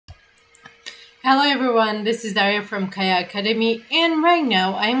Hello everyone, this is Daria from Kaya Academy, and right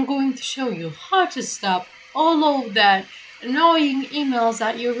now I am going to show you how to stop all of that annoying emails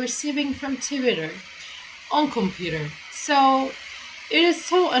that you're receiving from Twitter on computer. So it is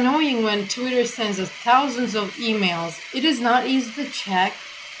so annoying when Twitter sends us thousands of emails. It is not easy to check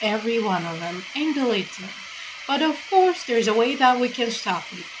every one of them and delete them. But of course, there's a way that we can stop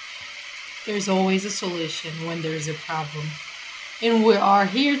it. There's always a solution when there's a problem, and we are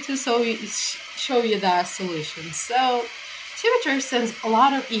here to show you that solution. So Twitter sends a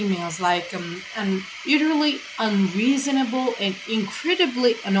lot of emails like an utterly unreasonable and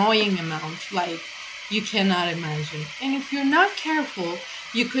incredibly annoying amount like you cannot imagine. And if you're not careful,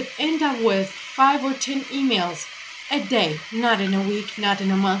 you could end up with 5 or 10 emails a day, not in a week, not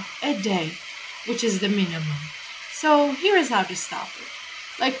in a month, a day, which is the minimum. So here is how to stop it.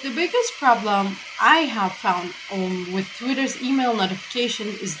 Like the biggest problem I have found with Twitter's email notification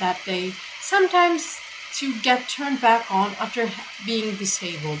is that they sometimes to get turned back on after being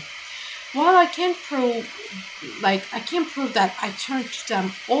disabled. While I can't prove that I turned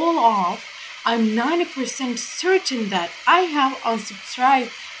them all off, I'm 90% certain that I have unsubscribed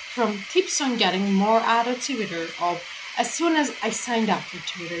from tips on getting more out of Twitter of as soon as I signed up for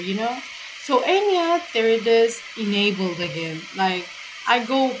Twitter. So and yet there it is enabled again. Like I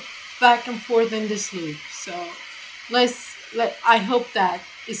go back and forth in this loop. So I hope that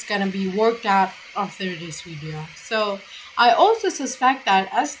it's gonna be worked out after this video. So I also suspect that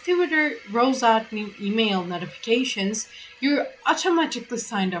as Twitter rolls out new email notifications, you're automatically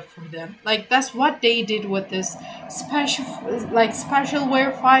signed up for them. Like that's what they did with this special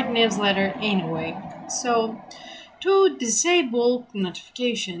verified newsletter anyway. So to disable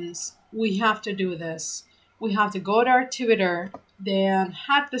notifications, we have to do this. We have to go to our Twitter, then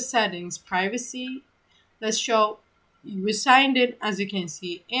have the settings, privacy. Let's show we signed in as you can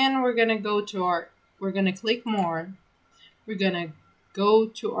see, and we're gonna we're gonna click more. We're gonna go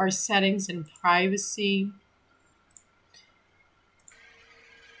to our settings and privacy.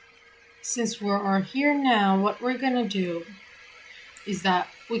 Since we are here now, what we're gonna do is that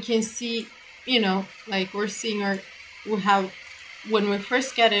we can see, like we're seeing we have when we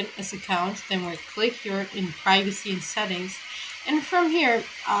first get in as account, then we click here in privacy and settings, and from here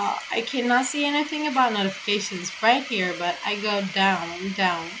I cannot see anything about notifications right here, but I go down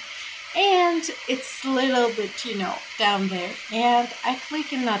and it's a little bit down there, and I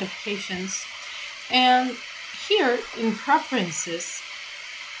click in notifications, and here in preferences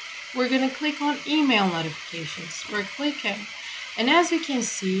we're gonna click on email notifications. We're clicking, and as you can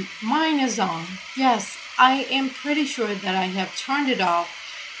see, mine is on. Yes, I am pretty sure that I have turned it off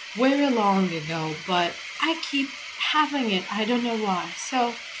very long ago, but I keep having it. I don't know why.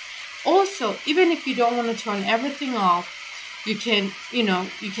 So also, even if you don't want to turn everything off, you can,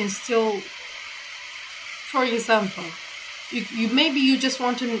 you can still, for example, you just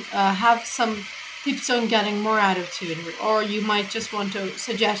want to have some tips on getting more out of Twitter, or you might just want a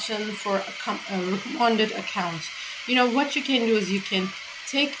suggestion for recommended accounts. What you can do is you can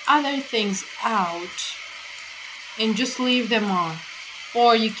take other things out and just leave them on,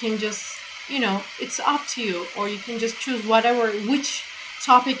 or you can just it's up to you, or you can just choose which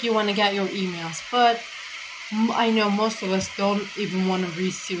topic you want to get your emails. But I know most of us don't even want to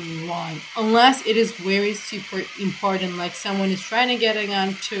receive one unless it is very super important, like someone is trying to get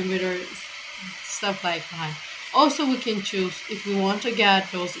on Twitter, stuff like that. Also, we can choose if we want to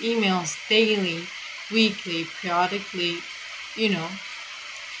get those emails daily, weekly, periodically,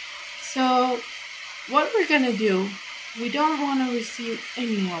 So what we're gonna do, we don't want to receive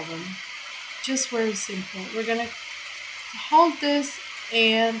any of them. Just very simple. We're gonna hold this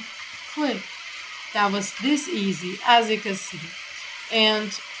and click. That was this easy, as you can see.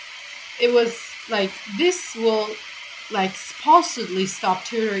 And it was like this will supposedly stop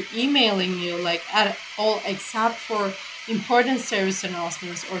Twitter emailing you at all except for important service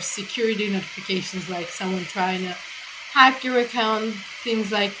announcements or security notifications, like someone trying to hack your account,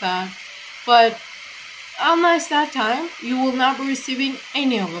 things like that. But unless that time, you will not be receiving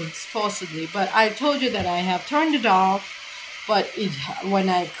any of them supposedly. But I told you that I have turned it off. But when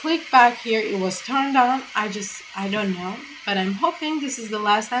I click back here, it was turned on. I don't know. But I'm hoping this is the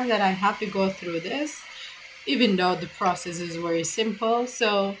last time that I have to go through this, even though the process is very simple.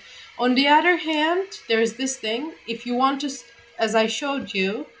 So on the other hand, there's this thing. If you want to, as I showed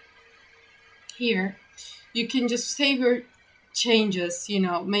you here, you can just save your changes.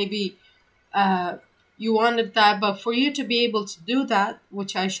 Maybe you wanted that, but for you to be able to do that,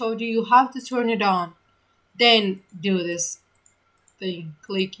 which I showed you, you have to turn it on. Then do this thing,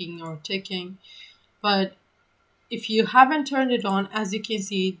 clicking or ticking. But if you haven't turned it on, as you can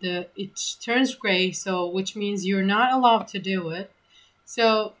see, it turns gray, so which means you're not allowed to do it.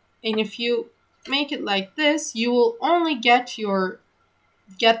 So, and if you make it like this, you will only get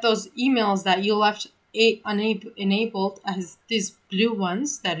those emails that you left enabled as these blue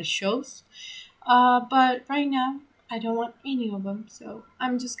ones that it shows. But right now I don't want any of them, so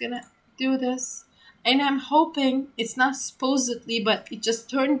I'm just gonna do this. And I'm hoping it's not supposedly, but it just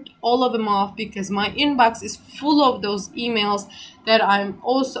turned all of them off because my inbox is full of those emails that I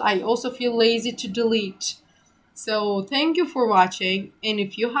also feel lazy to delete. So thank you for watching, and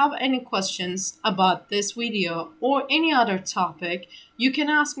if you have any questions about this video or any other topic, you can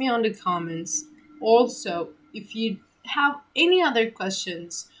ask me on the comments. Also, if you have any other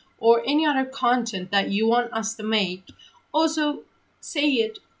questions or any other content that you want us to make, also say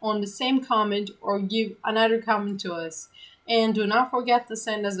it on the same comment or give another comment to us. And do not forget to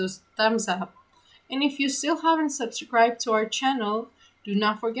send us those thumbs up. And if you still haven't subscribed to our channel, do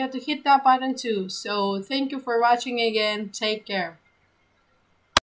not forget to hit that button too. So thank you for watching again. Take care.